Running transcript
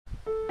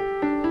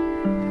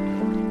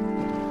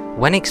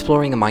When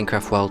exploring a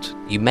Minecraft world,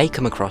 you may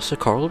come across a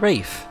coral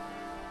reef.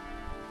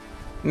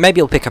 Maybe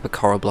you'll pick up a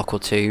coral block or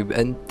two,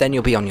 and then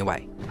you'll be on your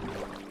way.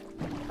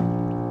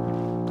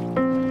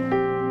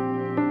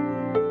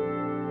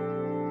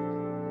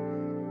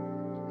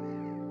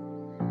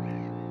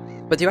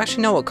 But do you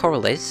actually know what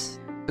coral is?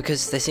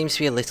 Because there seems to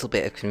be a little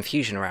bit of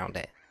confusion around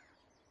it.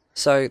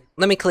 So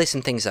let me clear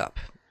some things up,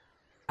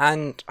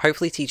 and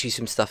hopefully teach you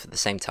some stuff at the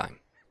same time.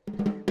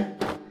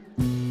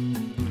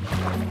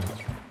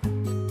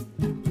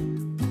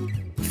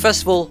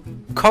 First of all,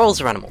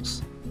 corals are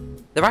animals.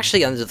 They're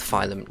actually under the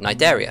phylum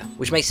Cnidaria,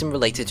 which makes them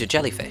related to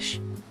jellyfish.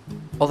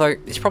 Although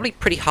it's probably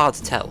pretty hard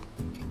to tell.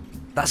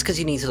 That's because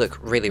you need to look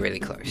really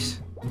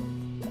close.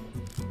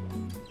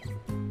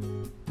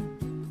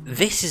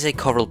 This is a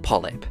coral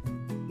polyp.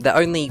 They're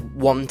only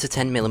 1 to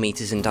 10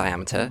 millimeters in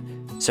diameter,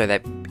 so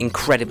they're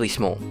incredibly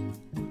small.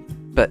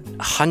 But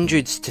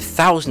hundreds to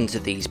thousands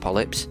of these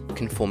polyps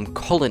can form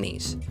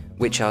colonies,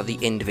 which are the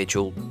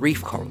individual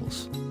reef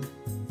corals.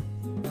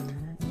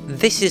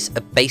 This is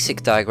a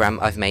basic diagram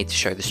I've made to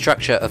show the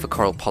structure of a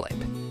coral polyp.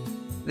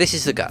 This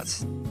is the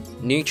gut.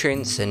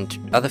 Nutrients and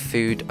other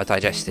food are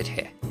digested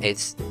here.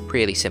 It's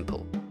really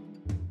simple.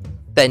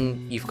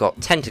 Then you've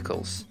got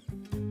tentacles.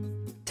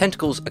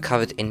 Tentacles are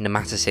covered in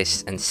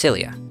nematocysts and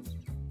cilia.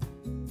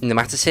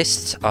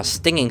 Nematocysts are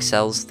stinging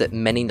cells that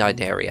many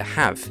Cnidaria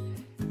have.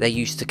 They're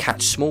used to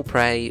catch small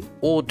prey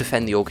or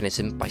defend the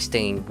organism by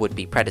stinging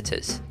would-be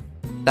predators.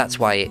 That's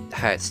why it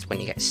hurts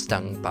when you get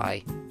stung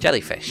by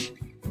jellyfish.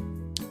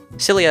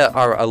 Cilia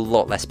are a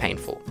lot less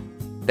painful.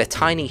 They're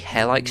tiny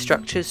hair-like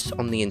structures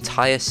on the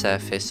entire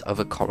surface of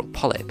a coral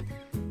polyp,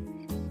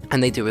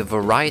 and they do a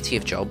variety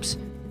of jobs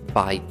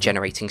by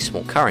generating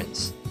small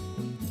currents.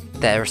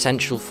 They're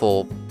essential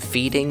for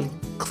feeding,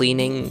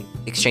 cleaning,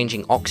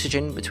 exchanging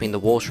oxygen between the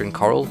water and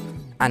coral,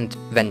 and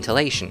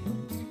ventilation.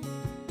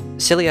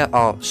 Cilia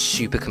are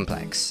super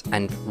complex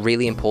and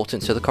really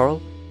important to the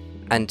coral,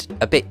 and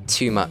a bit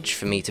too much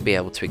for me to be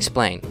able to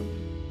explain.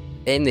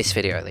 In this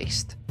video at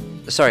least.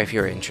 Sorry if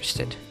you're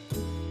interested.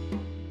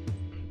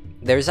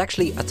 There is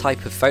actually a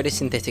type of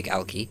photosynthetic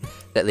algae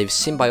that lives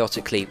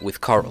symbiotically with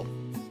coral.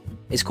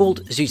 It's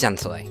called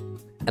zooxanthellae,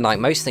 and like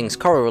most things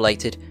coral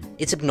related,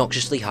 it's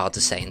obnoxiously hard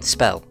to say and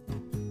spell.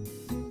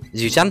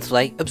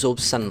 Zooxanthellae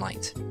absorbs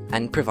sunlight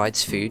and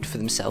provides food for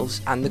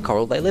themselves and the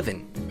coral they live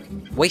in.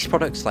 Waste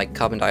products like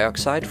carbon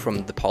dioxide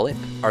from the polyp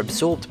are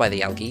absorbed by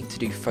the algae to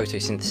do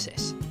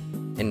photosynthesis,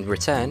 in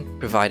return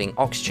providing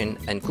oxygen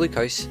and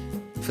glucose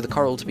for the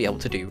coral to be able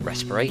to do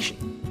respiration.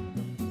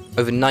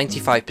 Over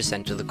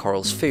 95% of the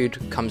coral's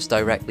food comes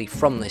directly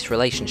from this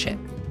relationship,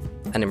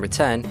 and in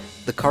return,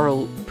 the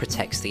coral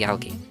protects the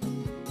algae.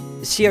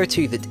 The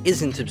CO2 that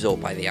isn't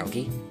absorbed by the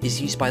algae is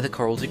used by the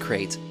coral to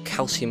create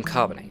calcium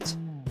carbonate,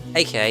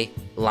 aka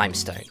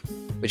limestone,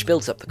 which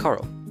builds up the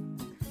coral.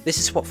 This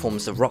is what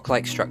forms the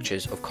rock-like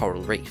structures of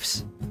coral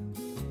reefs.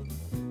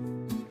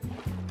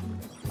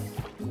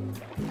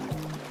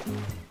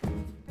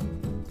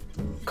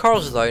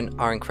 Corals alone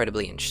are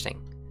incredibly interesting,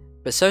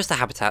 but so is the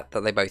habitat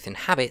that they both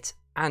inhabit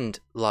and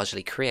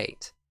largely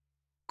create: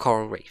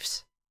 coral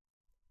reefs.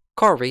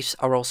 Coral reefs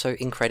are also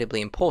incredibly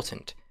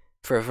important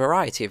for a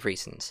variety of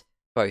reasons,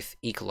 both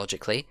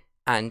ecologically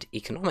and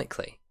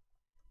economically,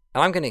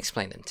 and I'm going to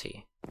explain them to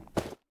you.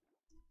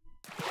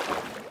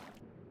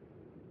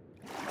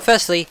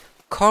 Firstly,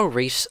 coral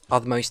reefs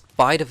are the most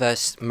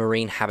biodiverse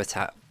marine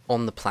habitat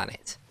on the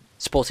planet,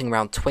 supporting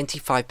around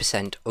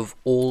 25% of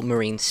all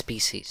marine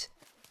species,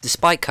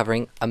 despite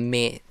covering a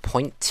mere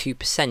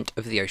 0.2%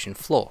 of the ocean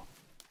floor.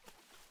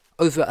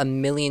 Over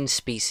 1 million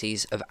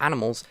species of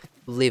animals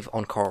live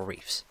on coral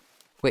reefs,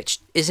 which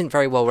isn't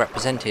very well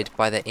represented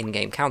by their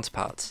in-game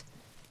counterparts.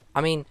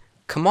 I mean,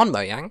 come on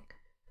Mojang,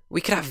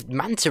 we could have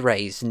manta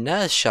rays,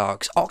 nurse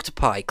sharks,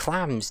 octopi,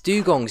 clams,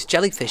 dugongs,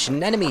 jellyfish,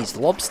 anemones,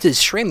 lobsters,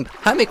 shrimp,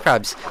 hermit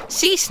crabs,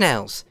 sea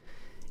snails,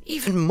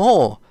 even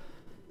more.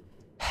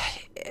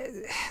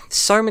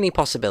 So many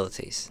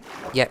possibilities,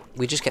 yet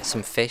we just get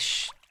some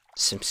fish,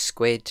 some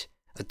squid,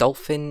 a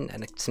dolphin,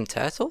 and some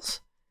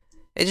turtles?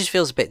 It just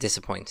feels a bit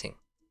disappointing.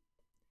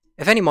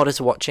 If any modders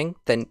are watching,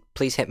 then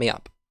please hit me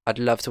up. I'd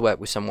love to work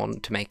with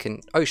someone to make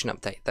an ocean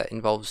update that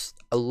involves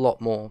a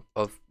lot more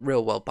of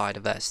real-world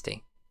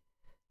biodiversity.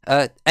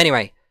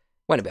 Anyway,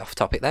 went a bit off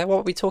topic there. What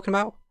were we talking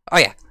about? Oh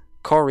yeah,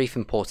 coral reef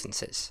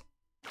importances.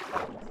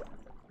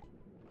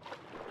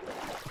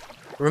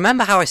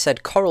 Remember how I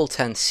said coral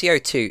turns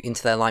CO2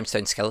 into their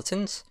limestone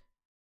skeletons?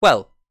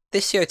 Well,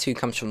 this CO2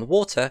 comes from the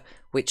water,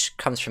 which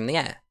comes from the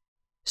air.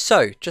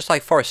 So, just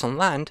like forests on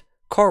land,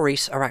 coral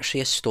reefs are actually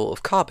a store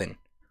of carbon,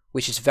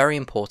 which is very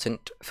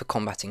important for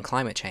combating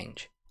climate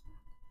change.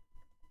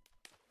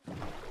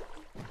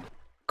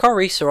 Coral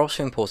reefs are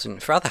also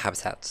important for other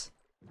habitats,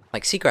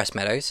 like seagrass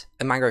meadows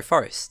and mangrove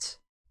forests.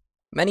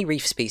 Many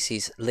reef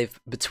species live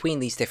between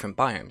these different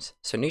biomes,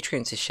 so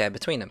nutrients is shared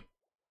between them.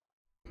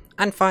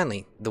 And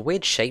finally, the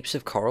weird shapes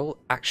of coral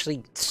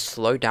actually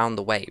slow down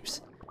the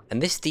waves,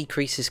 and this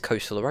decreases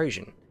coastal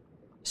erosion.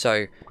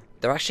 So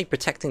they're actually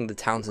protecting the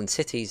towns and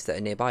cities that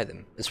are nearby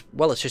them, as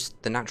well as just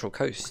the natural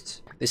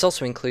coasts. This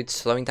also includes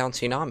slowing down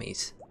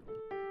tsunamis.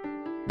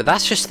 But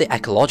that's just the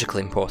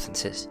ecological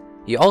importances.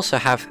 You also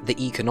have the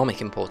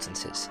economic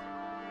importances.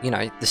 You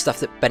know, the stuff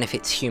that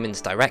benefits humans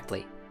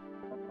directly.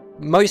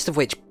 Most of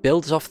which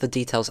builds off the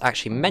details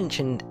actually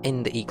mentioned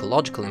in the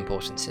ecological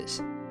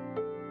importances.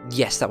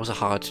 Yes, that was a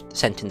hard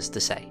sentence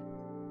to say.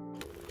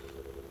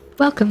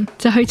 Welcome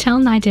to Hotel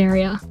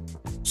Nidaria.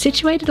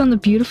 Situated on the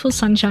beautiful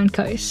Sunshine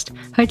Coast,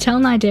 Hotel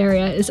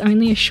Nidaria is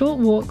only a short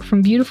walk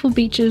from beautiful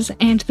beaches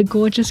and the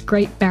gorgeous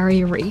Great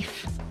Barrier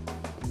Reef.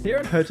 Here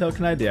at Hotel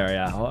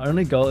Nidaria, our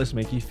only goal is to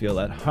make you feel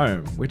at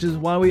home, which is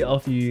why we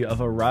offer you a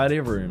variety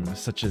of rooms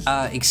such as...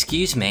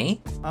 Excuse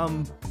me?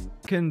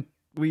 Can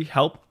we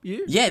help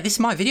you? Yeah, this is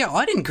my video.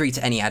 I didn't agree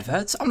to any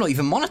adverts. I'm not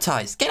even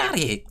monetized. Get out of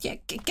here. Yeah,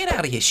 get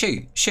out of here.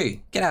 Shoo,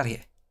 get out of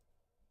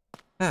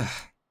here.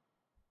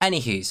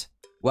 Anywho's,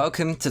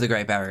 welcome to the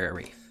Great Barrier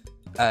Reef.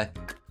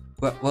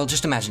 Well,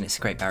 just imagine it's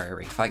a Great Barrier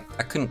Reef. I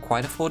couldn't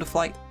quite afford a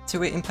flight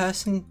to it in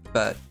person,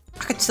 but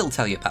I could still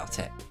tell you about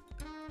it.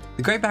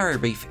 The Great Barrier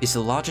Reef is the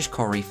largest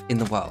coral reef in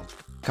the world,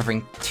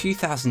 covering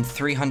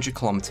 2,300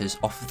 kilometres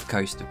off of the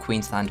coast of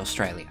Queensland,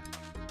 Australia.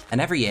 And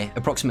every year,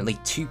 approximately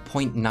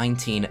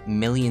 2.19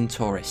 million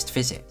tourists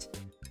visit,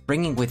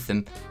 bringing with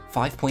them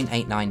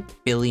 $5.89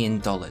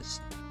 billion,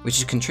 which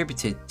has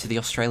contributed to the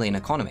Australian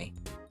economy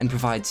and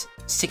provides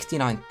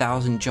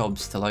 69,000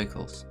 jobs to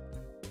locals.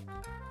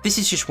 This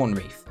is just one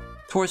reef.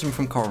 Tourism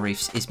from coral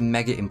reefs is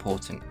mega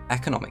important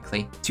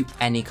economically to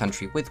any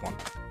country with one,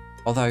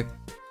 although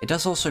it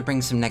does also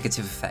bring some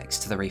negative effects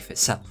to the reef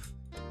itself,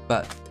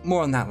 but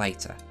more on that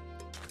later.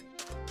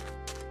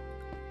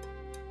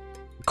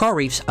 Coral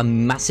reefs are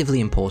massively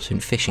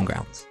important fishing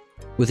grounds,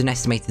 with an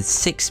estimated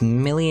 6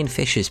 million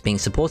fishers being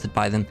supported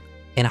by them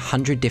in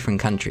 100 different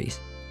countries.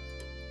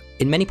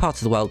 In many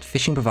parts of the world,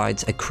 fishing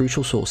provides a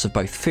crucial source of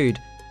both food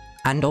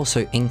and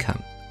also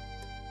income.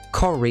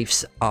 Coral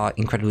reefs are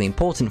incredibly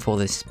important for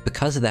this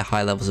because of their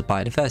high levels of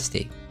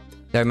biodiversity.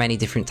 There are many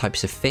different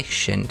types of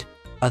fish and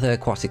other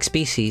aquatic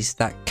species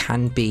that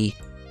can be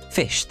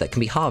fished, that can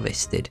be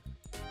harvested,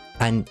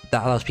 and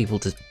that allows people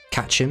to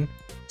catch them,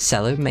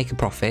 sell them, make a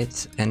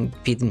profit, and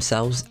feed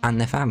themselves and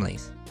their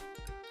families.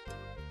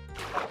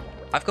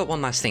 I've got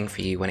one last thing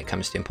for you when it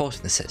comes to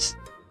importances,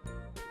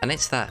 and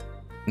it's that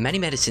many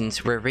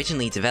medicines were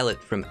originally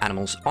developed from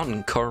animals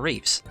on coral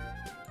reefs.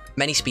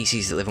 Many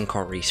species that live on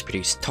coral reefs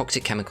produce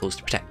toxic chemicals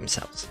to protect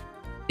themselves.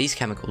 These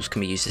chemicals can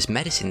be used as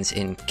medicines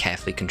in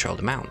carefully controlled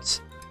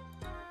amounts.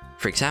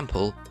 For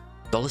example,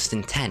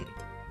 Dolostin 10,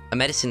 a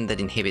medicine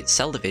that inhibits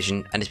cell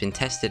division and has been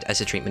tested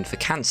as a treatment for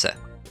cancer.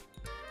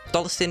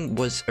 Dolostin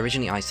was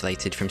originally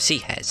isolated from sea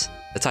hares,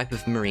 a type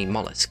of marine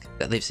mollusk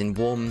that lives in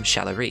warm,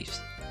 shallow reefs,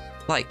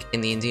 like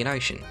in the Indian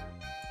Ocean.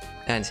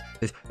 And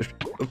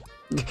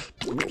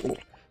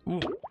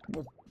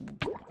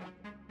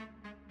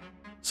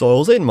So I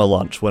was eating my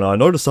lunch when I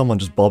noticed someone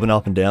just bobbing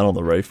up and down on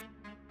the reef.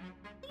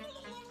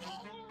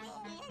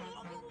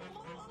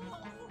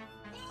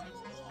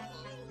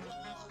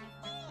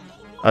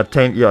 I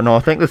think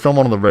there's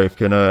someone on the reef.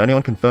 Can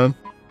anyone confirm?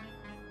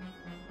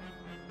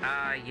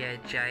 Yeah,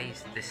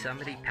 Jace, there's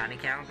somebody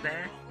panic out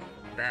there?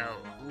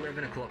 About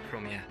 11 o'clock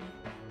from you.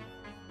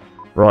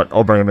 Right,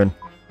 I'll bring him in.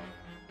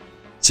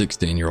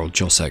 16-year-old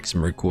Josax was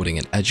recording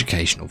an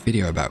educational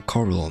video about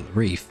coral on the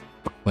reef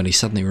when he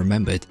suddenly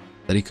remembered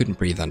that he couldn't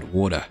breathe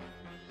underwater.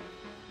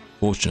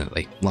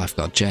 Fortunately,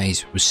 lifeguard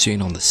Jace was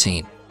soon on the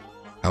scene.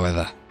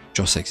 However,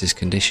 Josax's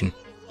condition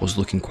was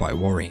looking quite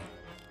worrying.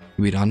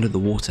 He'd been under the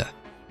water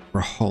for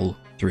a whole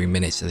 3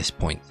 minutes at this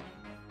point.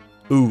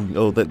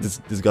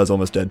 This guy's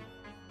almost dead.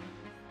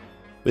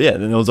 But yeah,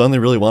 then there was only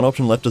really one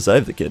option left to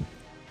save the kid.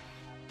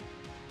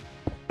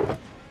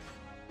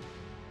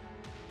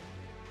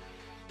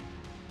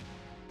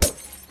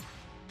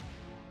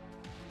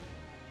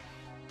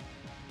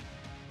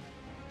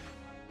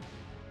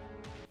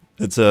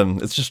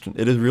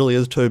 It really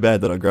is too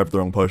bad that I grabbed the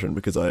wrong potion,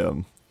 because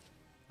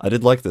I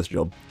did like this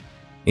job.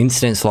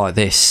 Incidents like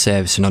this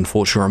serve as an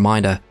unfortunate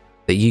reminder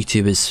that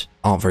YouTubers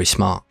aren't very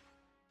smart.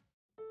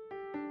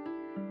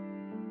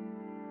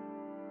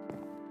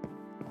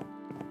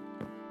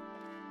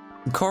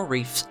 Coral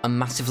reefs are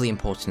massively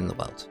important in the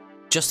world,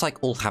 just like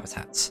all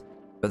habitats,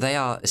 but they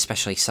are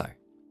especially so.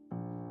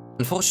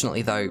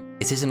 Unfortunately though,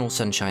 it isn't all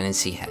sunshine and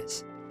sea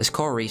hares, as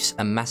coral reefs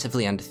are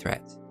massively under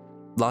threat,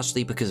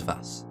 largely because of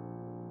us.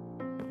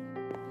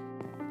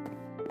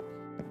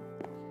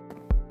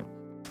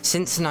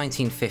 Since the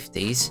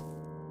 1950s,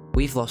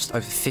 we've lost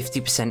over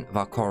 50% of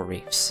our coral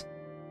reefs,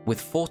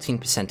 with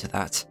 14% of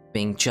that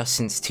being just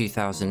since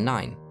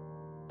 2009.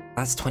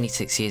 That's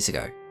 26 years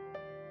ago.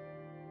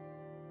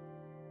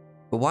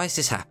 But why has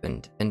this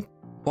happened, and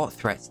what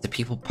threats do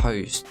people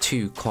pose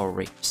to coral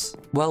reefs?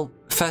 Well,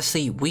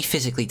 firstly, we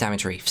physically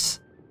damage reefs.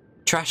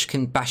 Trash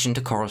can bash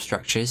into coral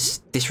structures,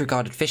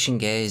 disregarded fishing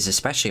gear is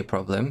especially a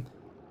problem,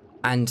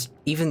 and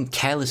even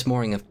careless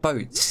mooring of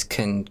boats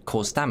can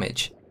cause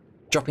damage.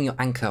 Dropping your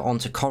anchor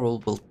onto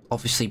coral will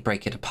obviously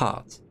break it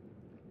apart.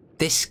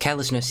 This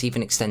carelessness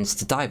even extends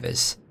to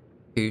divers.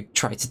 who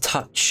try to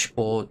touch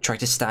or try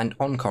to stand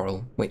on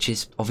coral, which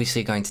is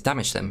obviously going to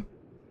damage them.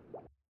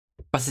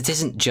 But it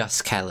isn't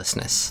just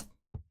carelessness.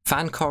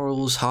 Fan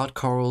corals, hard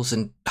corals,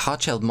 and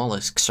hard-shelled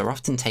mollusks are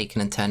often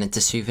taken and turned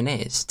into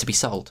souvenirs to be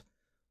sold,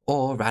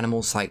 or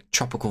animals like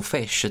tropical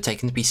fish are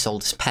taken to be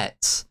sold as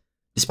pets,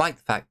 despite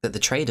the fact that the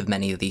trade of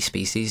many of these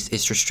species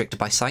is restricted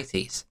by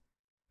CITES.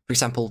 For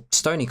example,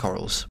 stony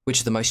corals,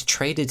 which are the most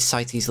traded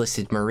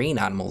CITES-listed marine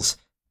animals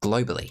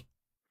globally.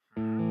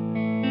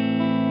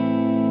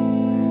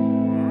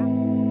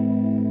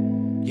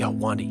 Yo,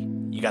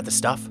 Wandy, you got the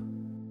stuff?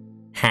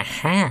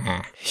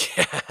 Haha.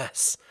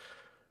 Yes.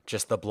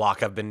 Just the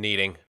block I've been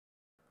needing.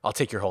 I'll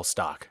take your whole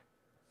stock.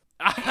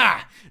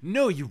 Aha!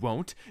 No, you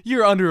won't.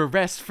 You're under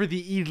arrest for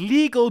the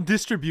illegal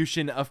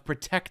distribution of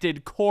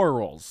protected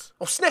corals.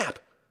 Oh, snap!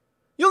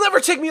 You'll never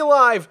take me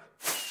alive!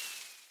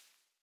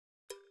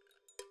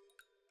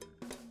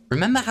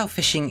 Remember how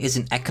fishing is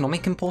an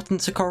economic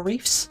importance to coral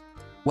reefs?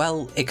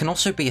 Well, it can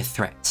also be a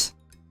threat.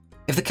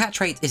 If the catch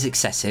rate is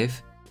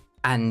excessive,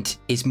 and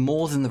is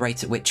more than the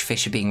rate at which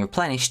fish are being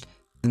replenished,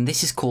 then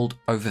this is called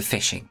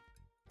overfishing,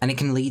 and it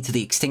can lead to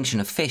the extinction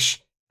of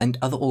fish and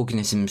other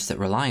organisms that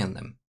rely on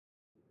them.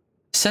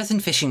 Certain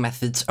fishing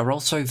methods are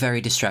also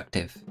very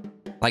destructive,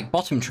 like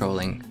bottom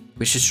trawling,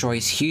 which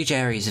destroys huge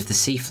areas of the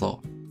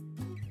seafloor,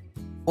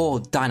 or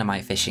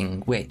dynamite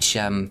fishing, which,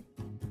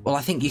 well,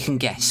 I think you can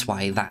guess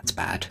why that's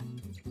bad.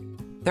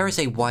 There is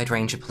a wide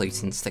range of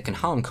pollutants that can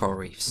harm coral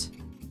reefs.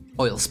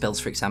 Oil spills,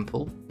 for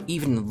example,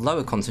 even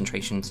lower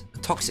concentrations,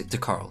 are toxic to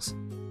corals,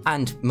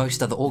 and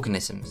most other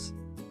organisms.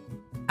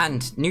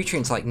 And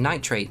nutrients like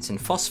nitrates and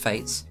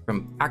phosphates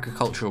from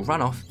agricultural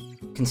runoff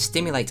can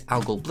stimulate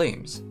algal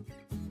blooms.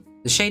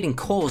 The shading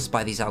caused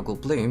by these algal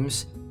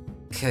blooms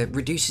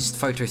reduces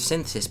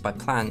photosynthesis by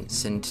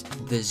plants and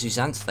the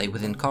zooxanthellae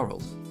within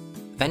corals,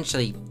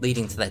 eventually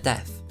leading to their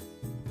death.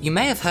 You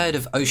may have heard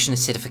of ocean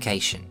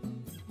acidification.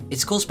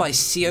 It's caused by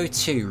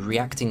CO2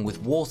 reacting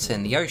with water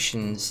in the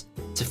oceans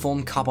to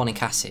form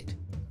carbonic acid,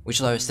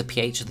 which lowers the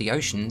pH of the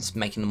oceans,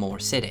 making them more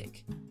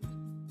acidic.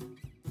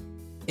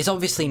 It's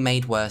obviously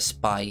made worse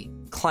by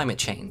climate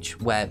change,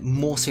 where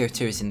more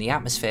CO2 is in the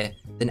atmosphere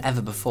than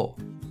ever before.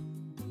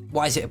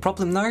 Why is it a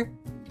problem though?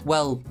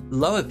 Well,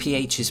 lower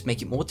pHs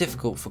make it more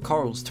difficult for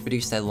corals to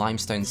produce their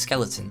limestone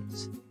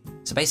skeletons.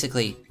 So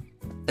basically,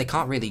 they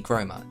can't really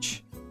grow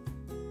much.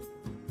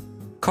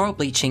 Coral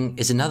bleaching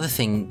is another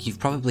thing you've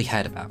probably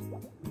heard about.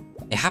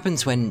 It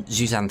happens when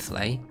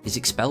zooxanthellae is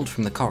expelled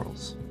from the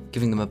corals,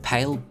 giving them a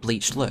pale,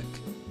 bleached look.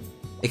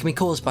 It can be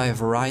caused by a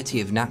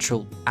variety of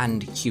natural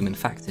and human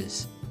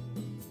factors.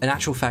 A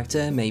natural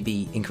factor may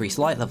be increased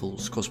light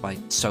levels caused by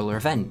solar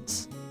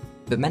events,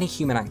 but many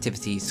human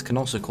activities can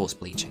also cause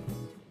bleaching,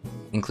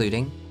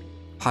 including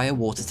higher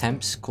water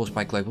temps caused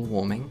by global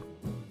warming,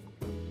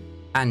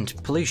 and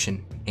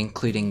pollution,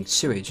 including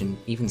sewage and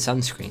even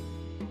sunscreen.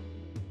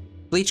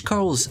 Bleached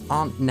corals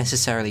aren't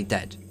necessarily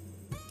dead,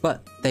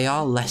 but they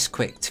are less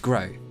quick to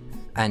grow,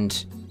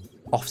 and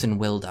often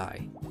will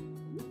die.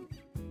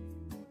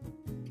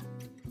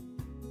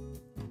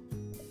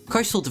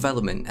 Coastal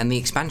development and the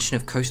expansion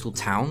of coastal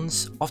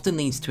towns often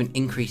leads to an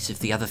increase of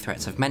the other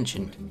threats I've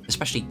mentioned,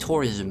 especially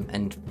tourism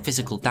and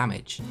physical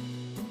damage.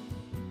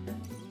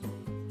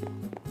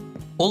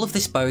 All of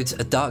this bodes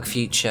a dark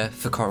future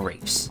for coral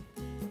reefs,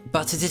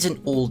 but it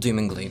isn't all doom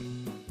and gloom.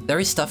 There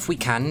is stuff we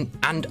can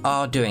and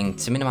are doing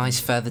to minimise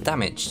further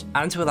damage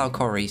and to allow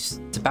coral reefs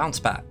to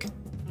bounce back.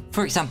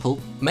 For example,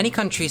 many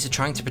countries are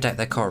trying to protect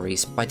their coral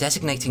reefs by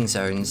designating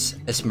zones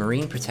as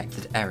marine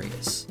protected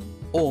areas,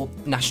 or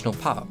national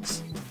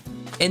parks.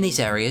 In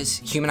these areas,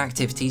 human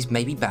activities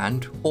may be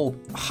banned or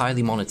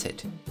highly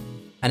monitored,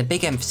 and a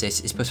big emphasis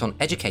is put on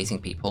educating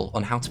people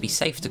on how to be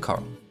safe to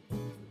coral.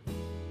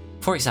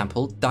 For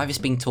example, divers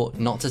being taught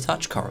not to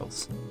touch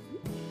corals,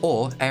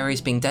 or areas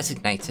being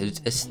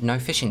designated as no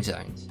fishing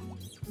zones.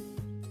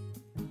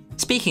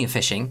 Speaking of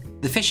fishing,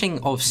 the fishing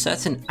of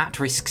certain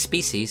at-risk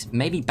species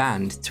may be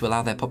banned to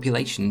allow their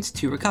populations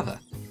to recover,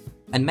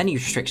 and many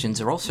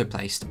restrictions are also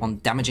placed on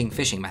damaging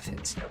fishing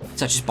methods,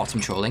 such as bottom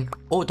trawling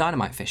or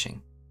dynamite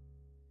fishing.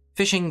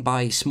 Fishing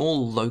by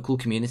small local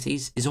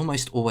communities is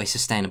almost always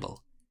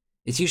sustainable.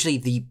 It's usually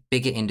the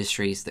bigger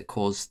industries that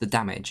cause the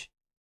damage,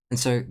 and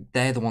so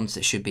they're the ones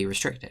that should be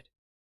restricted.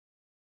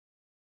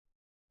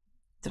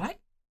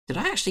 Did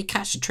I actually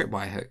catch a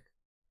tripwire hook?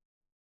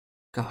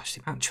 Gosh,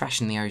 the amount of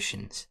trash in the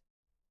oceans.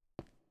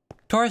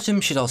 Tourism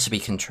should also be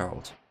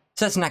controlled.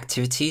 Certain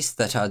activities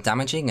that are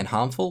damaging and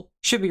harmful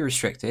should be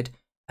restricted,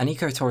 and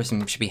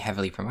ecotourism should be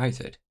heavily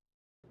promoted.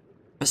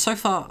 But so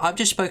far, I've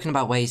just spoken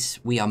about ways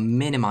we are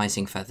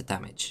minimising further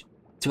damage,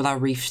 to allow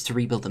reefs to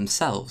rebuild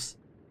themselves.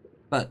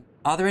 But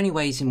are there any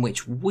ways in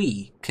which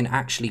we can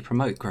actually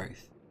promote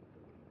growth?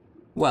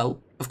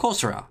 Well, of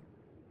course there are.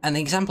 And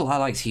the example I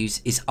like to use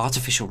is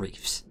artificial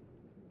reefs.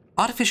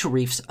 Artificial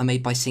reefs are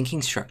made by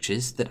sinking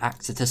structures that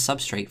act as a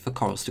substrate for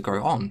corals to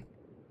grow on.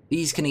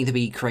 These can either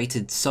be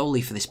created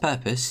solely for this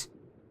purpose,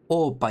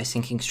 or by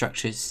sinking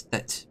structures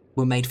that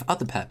were made for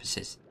other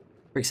purposes.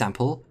 For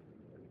example,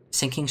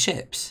 sinking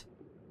ships.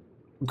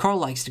 Coral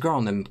likes to grow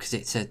on them because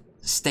it's a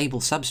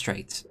stable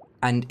substrate,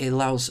 and it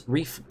allows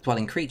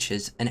reef-dwelling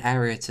creatures an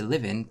area to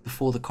live in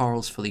before the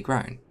coral's fully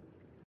grown.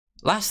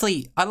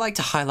 Lastly, I'd like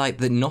to highlight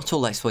that not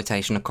all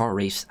exploitation of coral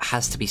reefs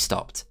has to be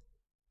stopped.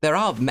 There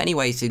are many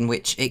ways in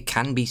which it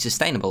can be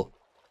sustainable,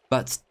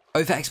 but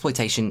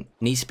overexploitation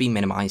needs to be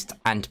minimised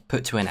and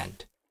put to an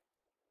end.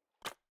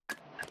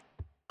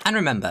 And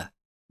remember,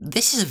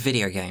 this is a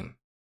video game.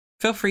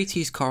 Feel free to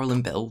use coral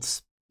in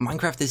builds.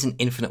 Minecraft is an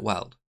infinite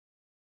world.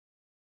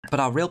 But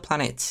our real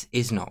planet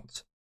is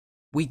not.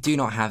 We do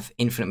not have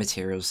infinite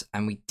materials,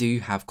 and we do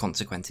have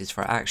consequences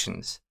for our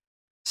actions.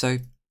 So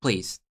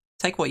please,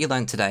 take what you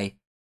learned today,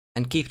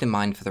 and keep it in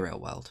mind for the real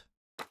world.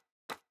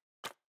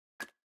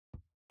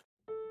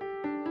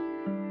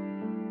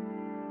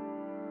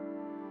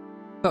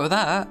 But with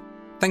that,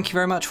 thank you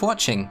very much for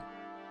watching.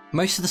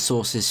 Most of the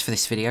sources for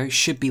this video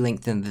should be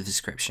linked in the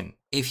description,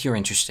 if you're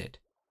interested.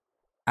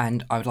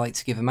 And I would like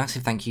to give a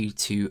massive thank you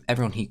to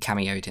everyone who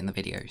cameoed in the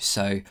video.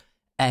 So,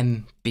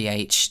 M,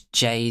 BH,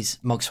 Jays,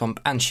 Mogswamp,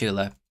 and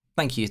Shula,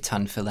 thank you a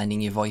ton for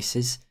lending your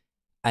voices.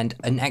 And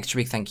an extra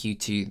big thank you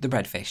to the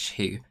Breadfish,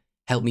 who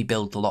helped me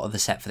build a lot of the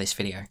set for this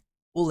video.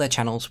 All their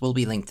channels will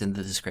be linked in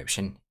the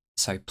description,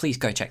 so please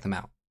go check them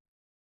out.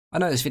 I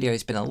know this video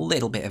has been a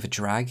little bit of a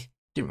drag.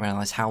 Didn't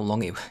realise how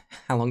long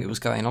it was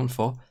going on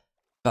for,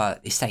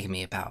 but it's taken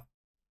me about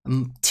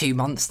 2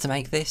 months to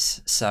make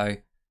this, so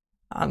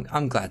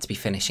I'm glad to be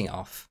finishing it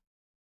off.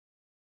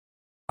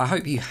 I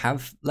hope you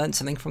have learned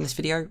something from this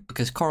video,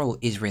 because coral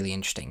is really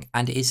interesting,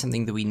 and it is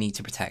something that we need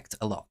to protect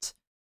a lot.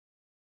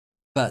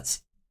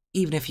 But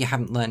even if you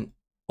haven't learned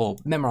or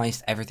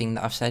memorised everything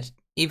that I've said,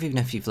 even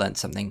if you've learned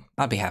something,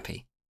 I'd be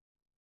happy.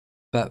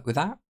 But with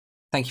that,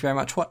 thank you very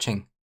much for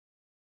watching,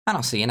 and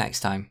I'll see you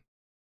next time.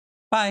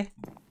 Bye!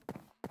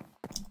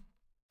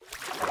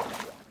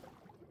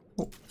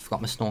 Oh,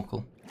 forgot my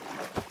snorkel.